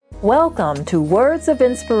Welcome to Words of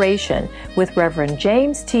Inspiration with Reverend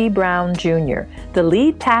James T. Brown Jr., the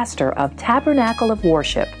lead pastor of Tabernacle of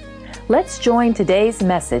Worship. Let's join today's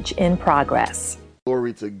message in progress.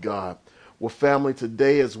 Glory to God. Well, family,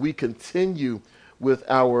 today as we continue with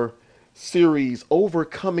our series,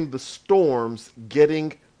 Overcoming the Storms,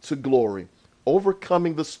 Getting to Glory.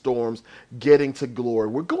 Overcoming the Storms, Getting to Glory.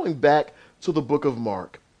 We're going back to the book of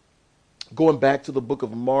Mark.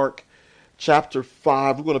 Chapter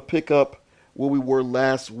 5. We're going to pick up where we were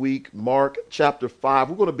last week. Mark chapter 5.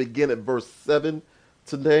 We're going to begin at verse 7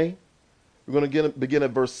 today. We're going to begin at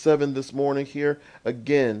verse 7 this morning here.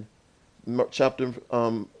 Again, chapter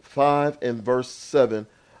 5 and verse 7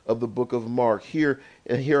 of the book of Mark. Here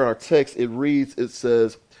in our text, it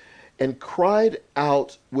says, and cried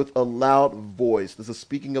out with a loud voice. This is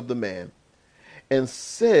speaking of the man. And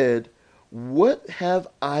said, what have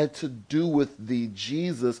I to do with thee,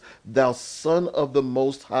 Jesus, thou Son of the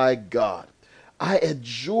Most High God? I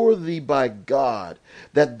adjure thee by God,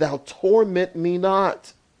 that thou torment me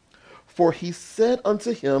not. For he said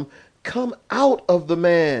unto him, come out of the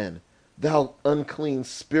man, thou unclean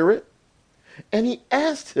spirit. And he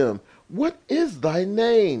asked him, what is thy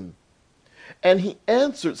name? And he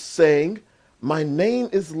answered, saying, my name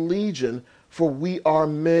is Legion, for we are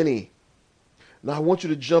many. Now I want you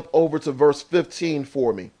to jump over to verse 15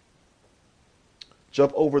 for me.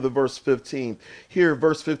 Jump over to verse 15. Here,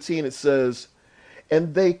 verse 15, it says,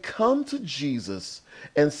 and they come to Jesus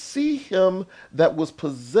and see him that was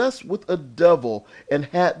possessed with a devil and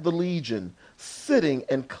had the legion, sitting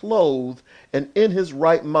and clothed and in his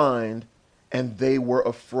right mind, and they were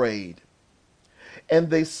afraid. And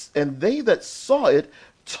they that saw it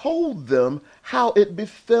told them how it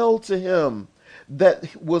befell to him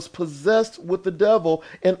that was possessed with the devil,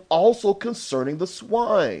 and also concerning the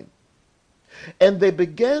swine. And they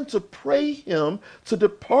began to pray him to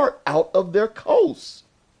depart out of their coasts.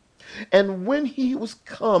 And when he was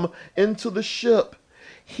come into the ship,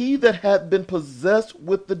 he that had been possessed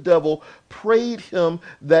with the devil prayed him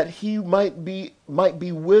that he might be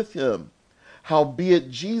with him. Howbeit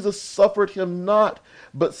Jesus suffered him not,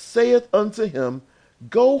 but saith unto him,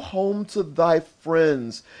 go home to thy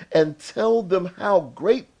friends, and tell them how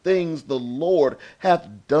great things the Lord hath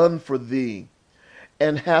done for thee,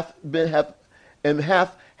 and hath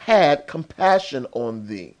had compassion on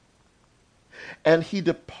thee. And he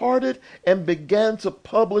departed and began to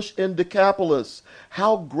publish in Decapolis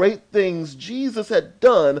how great things Jesus had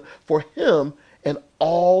done for him, and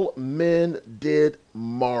all men did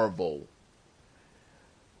marvel.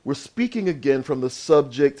 We're speaking again from the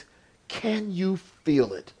subject, can you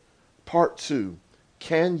feel it? Part 2.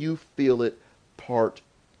 Can you feel it? Part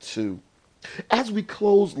 2. As we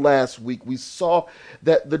closed last week, we saw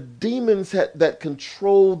that the demons that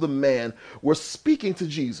control the man were speaking to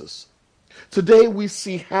Jesus. Today we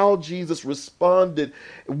see how Jesus responded,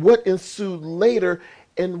 what ensued later,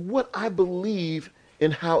 and what I believe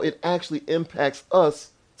in how it actually impacts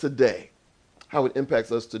us today.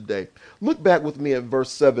 Look back with me at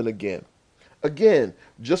verse 7 again. Again,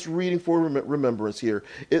 just reading for remembrance here,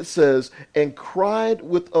 it says, and cried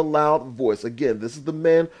with a loud voice. Again, this is the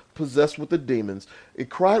man possessed with the demons.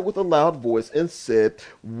 It cried with a loud voice and said,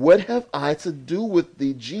 what have I to do with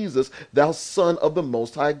thee, Jesus, thou Son of the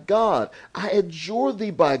Most High God? I adjure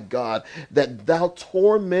thee by God, that thou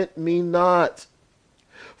torment me not.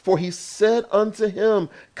 For he said unto him,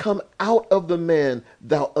 come out of the man,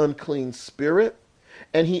 thou unclean spirit.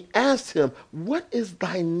 And he asked him, what is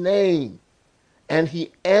thy name? And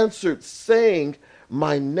he answered, saying,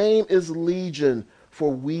 my name is Legion,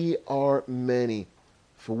 for we are many.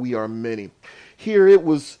 Here it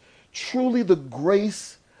was truly the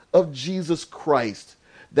grace of Jesus Christ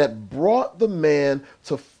that brought the man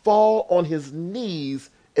to fall on his knees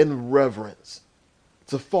in reverence.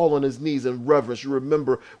 You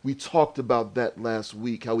remember we talked about that last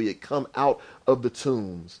week, how he had come out of the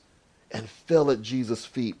tombs and fell at Jesus'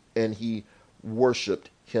 feet, and he worshiped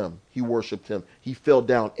him. He fell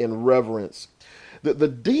down in reverence. The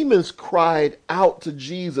demons cried out to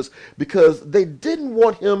Jesus because they didn't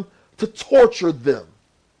want him to torture them.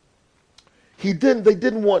 They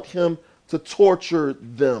didn't want him to torture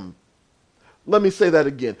them. Let me say that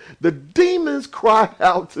again. The demons cried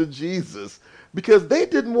out to Jesus because they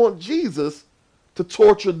didn't want Jesus to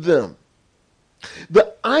torture them.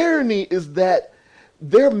 The irony is that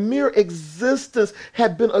their mere existence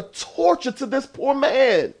had been a torture to this poor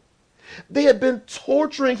man. They had been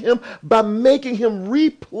torturing him by making him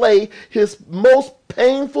replay his most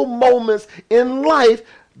painful moments in life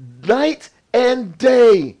night and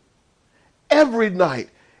day. Every night,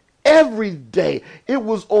 Every day. It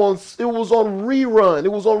was on rerun.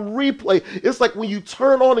 It was on replay. It's like when you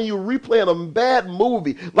turn on and you replay a bad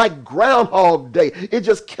movie, like Groundhog Day. It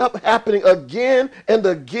just kept happening again and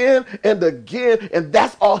again and again, and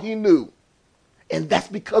that's all he knew. And that's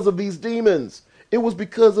because of these demons. It was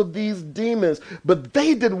because of these demons. But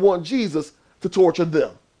they didn't want Jesus to torture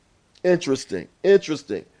them. Interesting.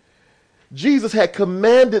 Interesting. Jesus had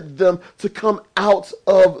commanded them to come out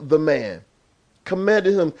of the man.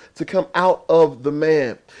 Commanded him to come out of the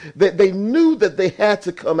man. They knew that they had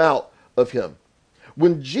to come out of him.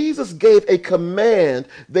 When Jesus gave a command,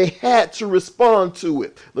 they had to respond to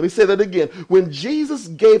it. Let me say that again. When Jesus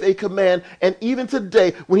gave a command, and even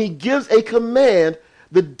today, when he gives a command,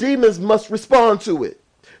 the demons must respond to it.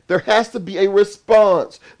 There has to be a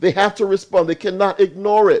response. They have to respond. They cannot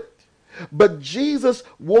ignore it. But Jesus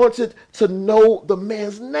wanted to know the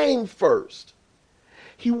man's name first.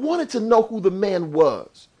 He wanted to know who the man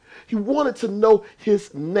was. He wanted to know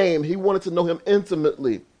his name. He wanted to know him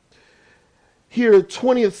intimately. Here,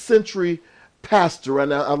 20th century pastor,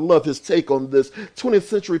 and I love his take on this, 20th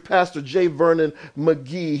century pastor J. Vernon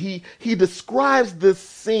McGee, he describes this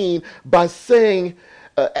scene by saying,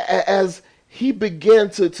 as he began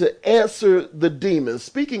to answer the demons,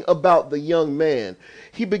 speaking about the young man,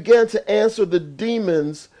 he began to answer the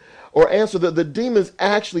demons, or answer the demons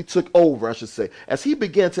actually took over, I should say. As he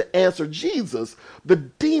began to answer Jesus, the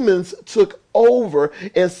demons took over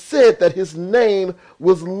and said that his name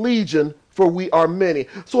was Legion, for we are many.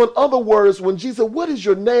 So in other words, when Jesus said, what is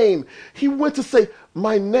your name? He went to say,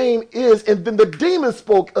 my name is, and then the demon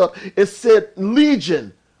spoke up and said,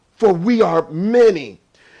 Legion, for we are many.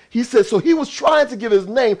 He said, so he was trying to give his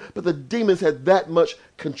name, but the demons had that much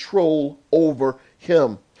control over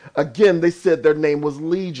him. Again, they said their name was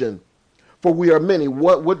Legion, for we are many.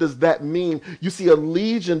 What does that mean? You see, a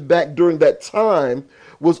legion back during that time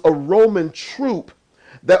was a Roman troop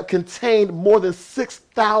that contained more than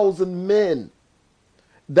 6,000 men.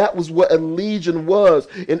 That was what a legion was.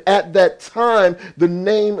 And at that time, the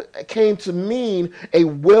name came to mean a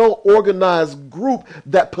well-organized group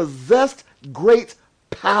that possessed great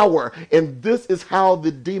power. And this is how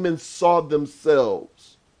the demons saw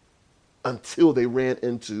themselves until they ran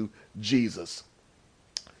into Jesus.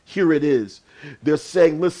 Here it is. They're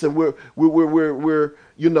saying, listen, we're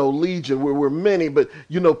legion, we're many, but,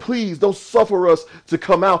 please don't suffer us to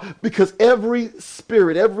come out, because every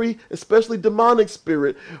spirit, especially demonic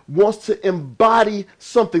spirit, wants to embody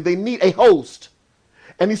something. They need a host.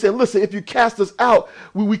 And he said, listen, if you cast us out,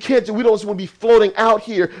 we don't want to be floating out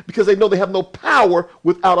here, because they know they have no power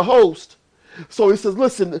without a host. So he says,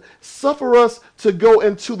 listen, suffer us to go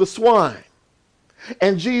into the swine.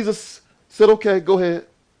 And Jesus said, okay, go ahead.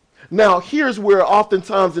 Now, here's where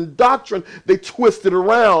oftentimes in doctrine, they twist it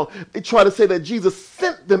around. They try to say that Jesus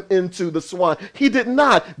sent them into the swine. He did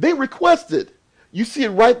not. They requested. You see it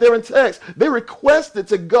right there in text. They requested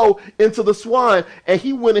to go into the swine, and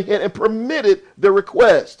he went ahead and permitted their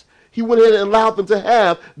request. He went ahead and allowed them to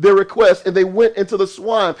have their request, and they went into the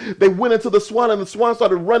swine. They went into the swine, and the swine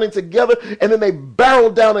started running together, and then they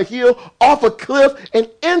barreled down a hill, off a cliff, and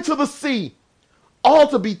into the sea, all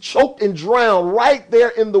to be choked and drowned right there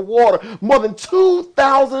in the water. More than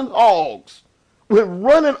 2,000 hogs went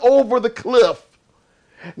running over the cliff.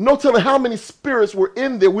 No telling how many spirits were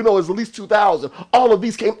in there. We know it's at least 2,000. All of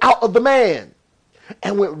these came out of the man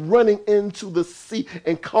and went running into the sea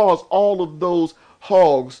and caused all of those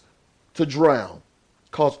hogs to drown.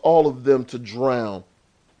 Caused all of them to drown.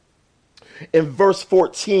 In verse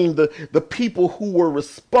 14, the people who were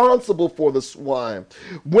responsible for the swine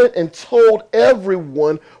went and told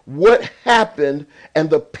everyone what happened, and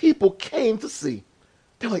the people came to see.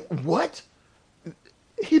 They're like, what?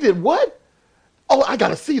 He did what? Oh, I got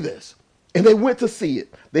to see this. And they went to see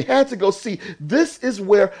it. They had to go see. This is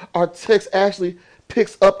where our text actually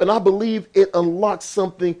picks up, and I believe it unlocks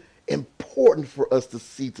something important for us to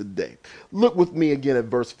see today. Look with me again at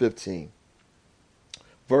verse 15.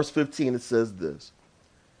 Verse 15, it says this: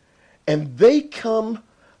 and they come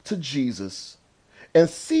to Jesus and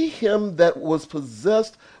see him that was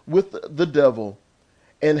possessed with the devil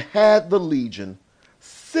and had the legion,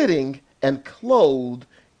 sitting and clothed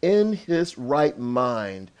in his right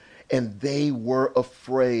mind, and they were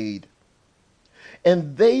afraid.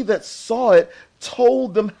 And they that saw it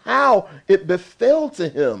told them how it befell to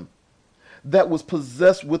him that was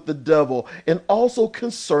possessed with the devil, and also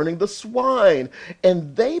concerning the swine.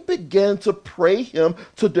 And they began to pray him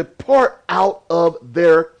to depart out of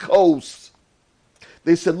their coasts.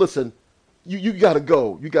 They said, listen, you got to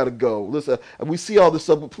go. You got to go. Listen, we see all this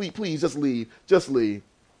stuff, but please, just leave. Just leave.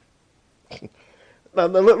 Now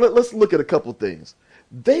let's look at a couple things.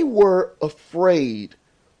 They were afraid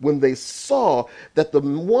when they saw that the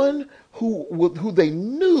one who they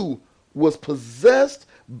knew was possessed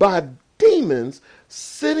by demons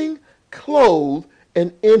sitting clothed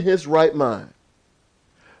and in his right mind.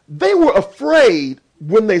 They were afraid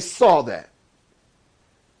when they saw that.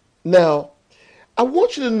 Now, I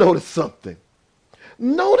want you to notice something.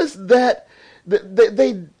 Notice that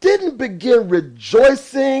they didn't begin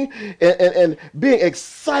rejoicing and being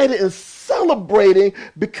excited and celebrating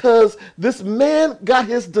because this man got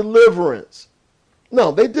his deliverance.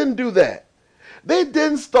 No, they didn't do that. They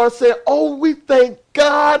didn't start saying, oh, we thank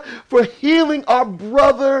God for healing our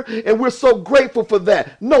brother and we're so grateful for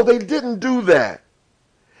that. No, they didn't do that.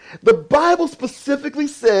 The Bible specifically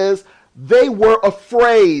says they were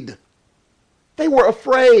afraid. They were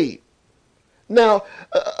afraid. Now,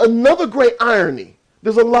 another great irony.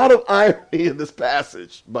 There's a lot of irony in this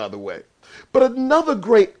passage, by the way. But another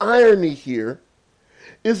great irony here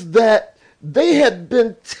is that they had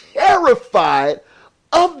been terrified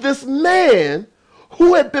of this man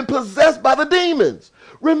who had been possessed by the demons.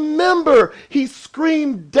 Remember, he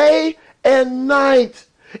screamed day and night,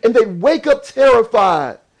 and they wake up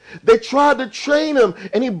terrified. They tried to chain him,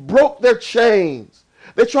 and he broke their chains.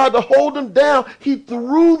 They tried to hold him down. He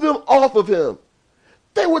threw them off of him.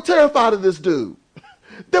 They were terrified of this dude.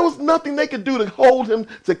 There was nothing they could do to hold him,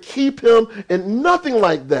 to keep him, and nothing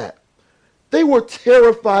like that. They were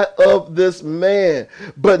terrified of this man.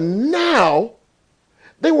 But now,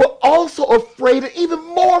 they were also afraid, and even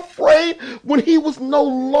more afraid, when he was no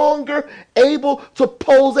longer able to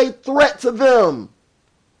pose a threat to them.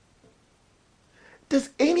 Does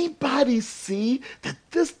anybody see that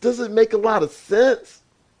this doesn't make a lot of sense?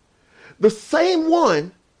 The same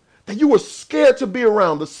one that you were scared to be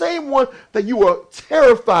around, the same one that you were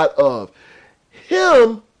terrified of,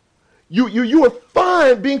 him, you were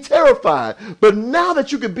fine being terrified. But now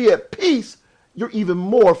that you can be at peace, you're even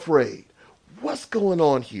more afraid. What's going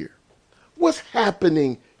on here? What's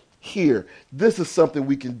happening here? This is something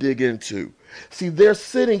we can dig into. See, they're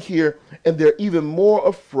sitting here and they're even more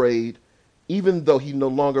afraid, even though he no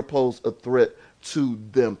longer posed a threat to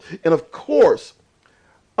them. And of course,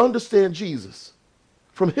 understand Jesus.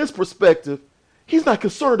 From his perspective, he's not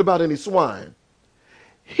concerned about any swine.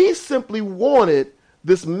 He simply wanted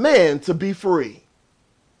this man to be free.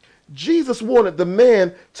 Jesus wanted the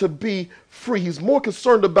man to be free. He's more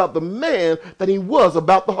concerned about the man than he was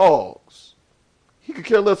about the hogs. He could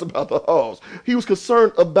care less about the hogs. He was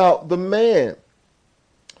concerned about the man.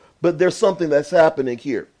 But there's something that's happening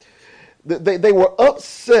here. They were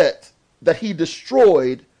upset that he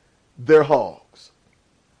destroyed their hogs.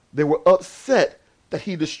 They were upset that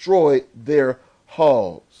he destroyed their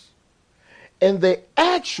hogs. And they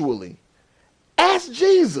actually asked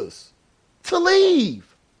Jesus to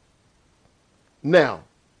leave. Now,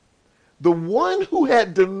 the one who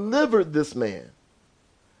had delivered this man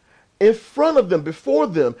in front of them, before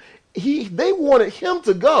them, they wanted him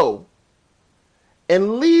to go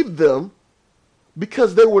and leave them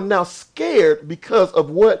because they were now scared because of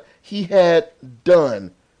what he had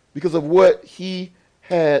done. Because of what he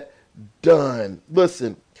had done.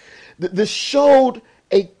 Listen, this showed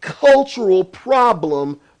a cultural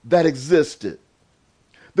problem that existed.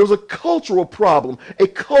 There was a cultural problem, a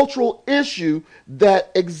cultural issue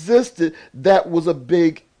that existed that was a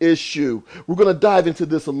big issue. We're going to dive into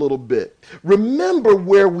this a little bit. Remember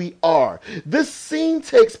where we are. This scene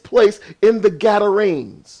takes place in the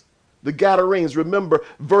Gadarenes. The Gadarenes, remember,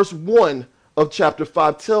 verse 1 of chapter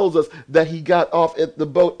 5 tells us that he got off at the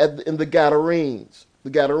boat in the Gadarenes. The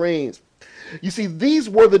Gadarenes. You see, these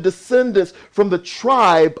were the descendants from the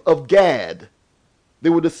tribe of Gad. They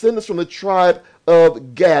were descendants from the tribe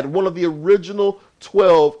of Gad, one of the original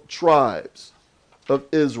 12 tribes of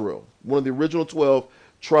Israel. One of the original 12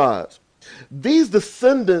 tribes. These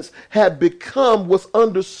descendants had become what's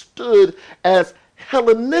understood as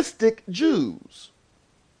Hellenistic Jews.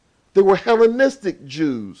 They were Hellenistic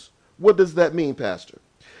Jews. What does that mean, Pastor?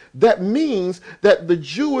 That means that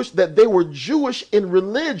they were Jewish in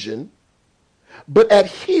religion, but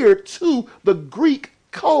adhered to the Greek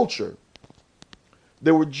culture.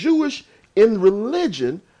 They were Jewish in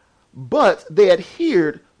religion, but they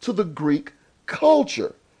adhered to the Greek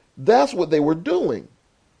culture. That's what they were doing.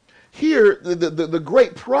 Here, the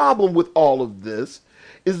great problem with all of this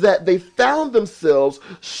is that they found themselves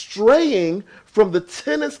straying from the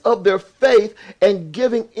tenets of their faith and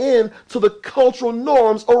giving in to the cultural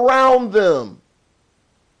norms around them.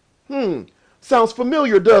 Sounds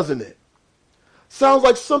familiar, doesn't it? Sounds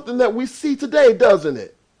like something that we see today, doesn't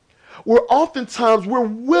it? where oftentimes we're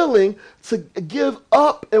willing to give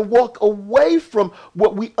up and walk away from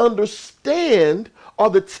what we understand are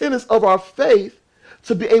the tenets of our faith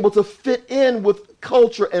to be able to fit in with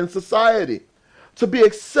culture and society, to be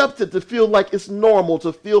accepted, to feel like it's normal,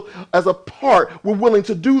 to feel as a part. We're willing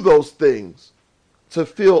to do those things to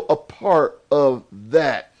feel a part of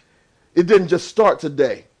that. It didn't just start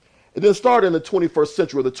today. It didn't start in the 21st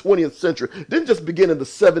century or the 20th century. It didn't just begin in the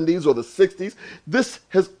 70s or the 60s. This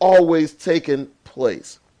has always taken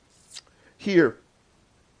place. Here,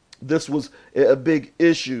 this was a big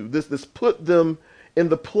issue. This put them in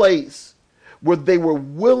the place where they were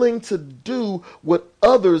willing to do what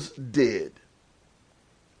others did,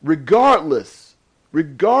 regardless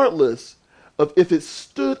of if it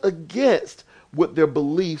stood against what their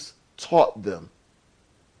beliefs taught them.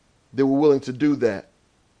 They were willing to do that.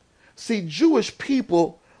 See, Jewish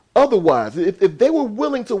people, otherwise, if they were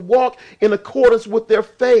willing to walk in accordance with their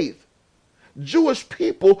faith, Jewish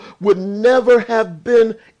people would never have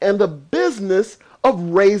been in the business of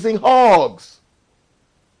raising hogs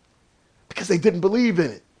because they didn't believe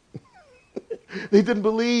in it. They didn't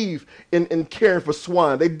believe in caring for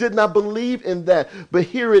swine. They did not believe in that. But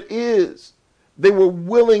here it is. They were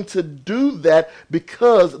willing to do that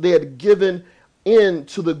because they had given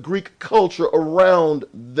into the Greek culture around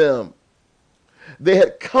them. They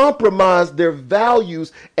had compromised their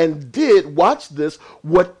values and did, watch this,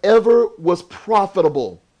 whatever was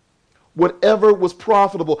profitable. Whatever was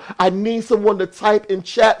profitable. I need someone to type in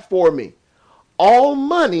chat for me. All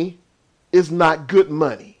money is not good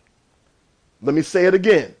money. Let me say it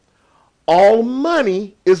again. All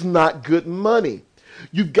money is not good money.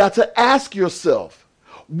 You've got to ask yourself,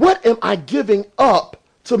 what am I giving up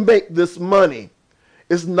to make this money?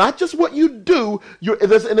 It's not just what you do.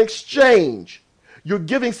 There's an exchange. You're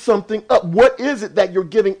giving something up. What is it that you're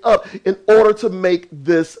giving up in order to make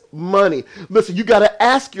this money? Listen, you got to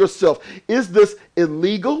ask yourself, is this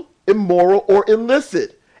illegal, immoral, or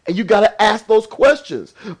illicit? And you got to ask those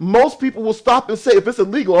questions. Most people will stop and say, if it's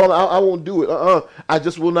illegal, I won't do it. I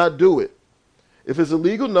just will not do it. If it's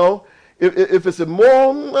illegal, no. If it's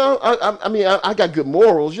immoral, I got good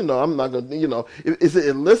morals. I'm not going to, is it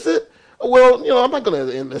illicit? Well, I'm not going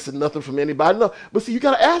to elicit nothing from anybody. No. But see, you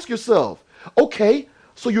got to ask yourself, okay,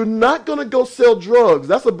 so you're not going to go sell drugs.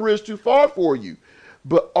 That's a bridge too far for you.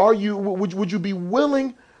 But would you be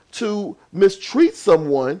willing to mistreat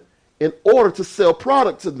someone in order to sell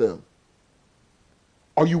product to them?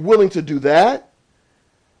 Are you willing to do that?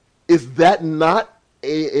 Is that not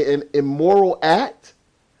an immoral act?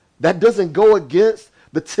 That doesn't go against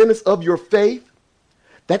the tenets of your faith?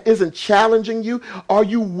 That isn't challenging you? Are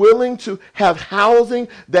you willing to have housing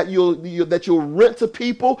that you'll rent to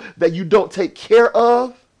people that you don't take care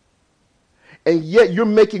of? And yet you're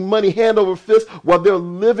making money hand over fist while they're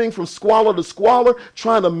living from squalor to squalor,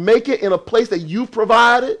 trying to make it in a place that you've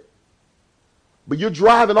provided? But you're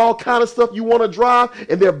driving all kind of stuff you want to drive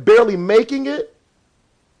and they're barely making it?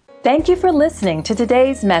 Thank you for listening to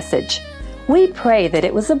today's message. We pray that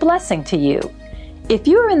it was a blessing to you. If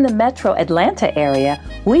you're in the metro Atlanta area,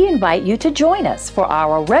 we invite you to join us for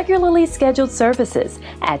our regularly scheduled services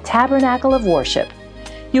at Tabernacle of Worship.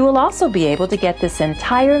 You will also be able to get this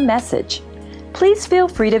entire message. Please feel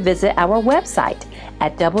free to visit our website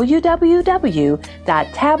at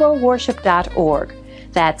www.taboworship.org.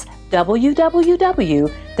 That's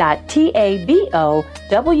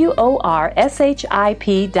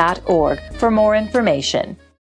www.taboworship.org for more information.